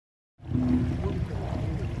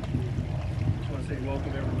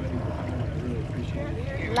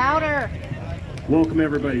Louder. Welcome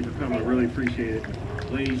everybody for coming. I really appreciate it.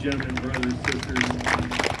 Ladies, gentlemen, brothers, sisters.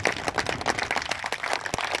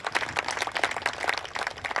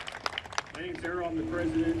 My name's Errol. I'm the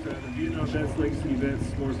president of the Vietnam Vets Legacy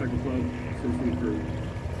Vets Motorcycle Club Citizen Crew.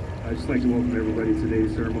 I'd just like to welcome everybody to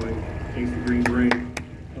today's ceremony. Thanks to Green Beret,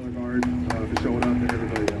 Color Guard for showing up, and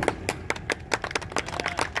everybody else.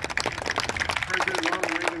 President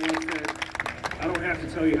Ronald Reagan once said, "I don't have to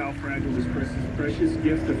tell you how fragile this precious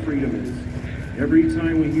gift of freedom is. Every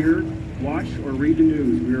time we hear, watch, or read the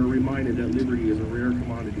news, we are reminded that liberty is a rare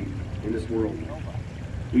commodity in this world.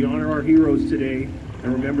 We honor our heroes today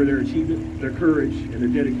and remember their achievement, their courage, and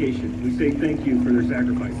their dedication. We say thank you for their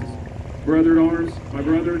sacrifices. Brother in arms, my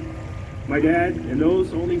brother, my dad, and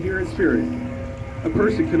those only here in spirit. A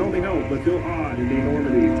person can only help but feel awed at the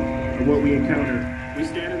enormity of what we encounter. We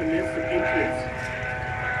stand in the midst of patriots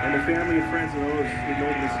and the family and friends of those we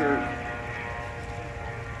nobly serve.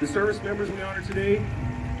 The service members we honor today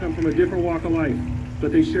come from a different walk of life,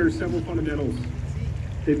 but they share several fundamentals.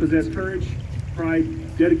 They possess courage, pride,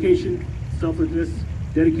 dedication, selflessness,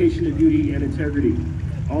 dedication to duty, and integrity.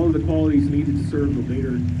 All of the qualities needed to serve the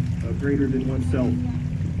greater than oneself.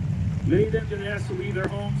 Many of them didn't ask to leave their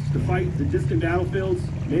homes to fight the distant battlefields.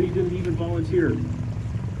 Many didn't even volunteer.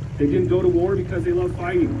 They didn't go to war because they loved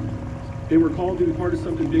fighting. They were called to be part of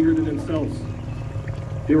something bigger than themselves.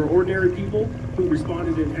 They were ordinary people who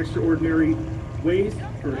responded in extraordinary ways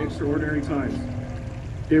for extraordinary times.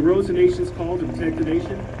 They rose the nation's call to protect the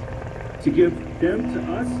nation, to give them to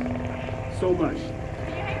us so much.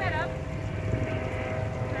 Can you hang that up?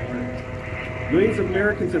 Right. Millions of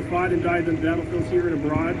Americans have fought and died on the battlefields here and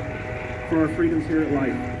abroad for our freedoms here at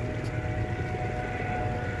life.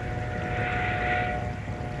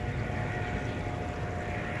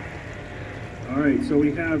 All right, so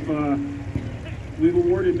we've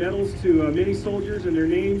awarded medals to many soldiers and their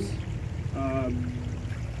names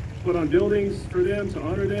put on buildings for them to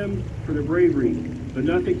honor them for their bravery, but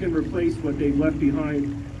nothing can replace what they've left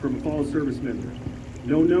behind from a fallen service member.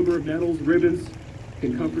 No number of medals, ribbons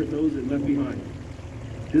can comfort those that left behind.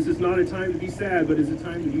 This is not a time to be sad, but it's a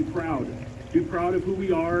time to be proud. Be proud of who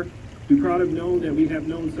we are. Be proud of knowing that we have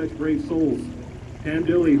known such brave souls. and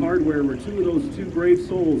Billy Hardware were two of those two brave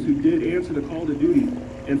souls who did answer the call to duty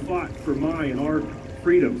and fought for my and our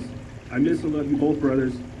freedoms. I miss and love you both,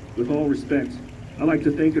 brothers, with all respect. I'd like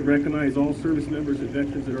to thank and recognize all service members and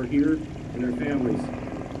veterans that are here and their families.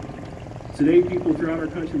 Today, people throughout our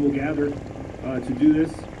country will gather to do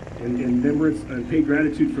this in remembrance and pay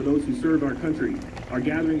gratitude for those who served our country. Our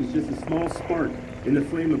gathering is just a small spark in the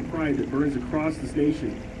flame of pride that burns across this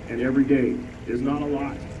nation and every day. It is not a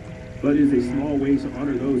lot, but it is a small way to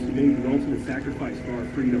honor those who made the ultimate sacrifice for our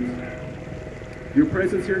freedoms. Your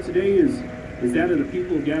presence here today is that of the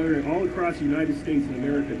people gathering all across the United States and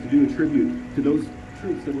America to do a tribute to those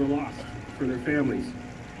troops that were lost, for their families.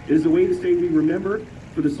 It is a way to say we remember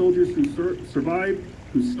for the soldiers who survived,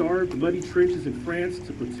 who starved the muddy trenches in France,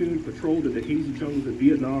 to platoon patrolled in the hazy jungles of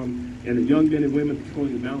Vietnam, and the young men and women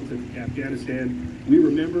patrolling the mountains of Afghanistan. We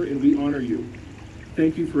remember and we honor you.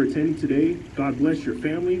 Thank you for attending today. God bless your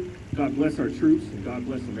family, God bless our troops, and God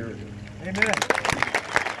bless America. Amen.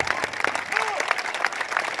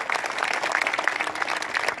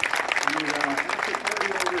 After party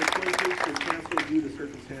over at Twin Peaks was canceled due to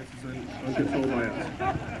circumstances uncontrolled by us.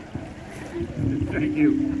 Thank you.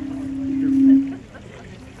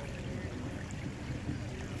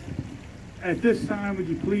 At this time, would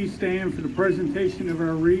you please stand for the presentation of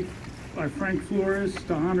our wreath by Frank Flores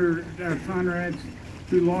to honor our comrades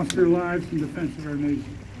who lost their lives in defense of our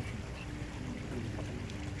nation.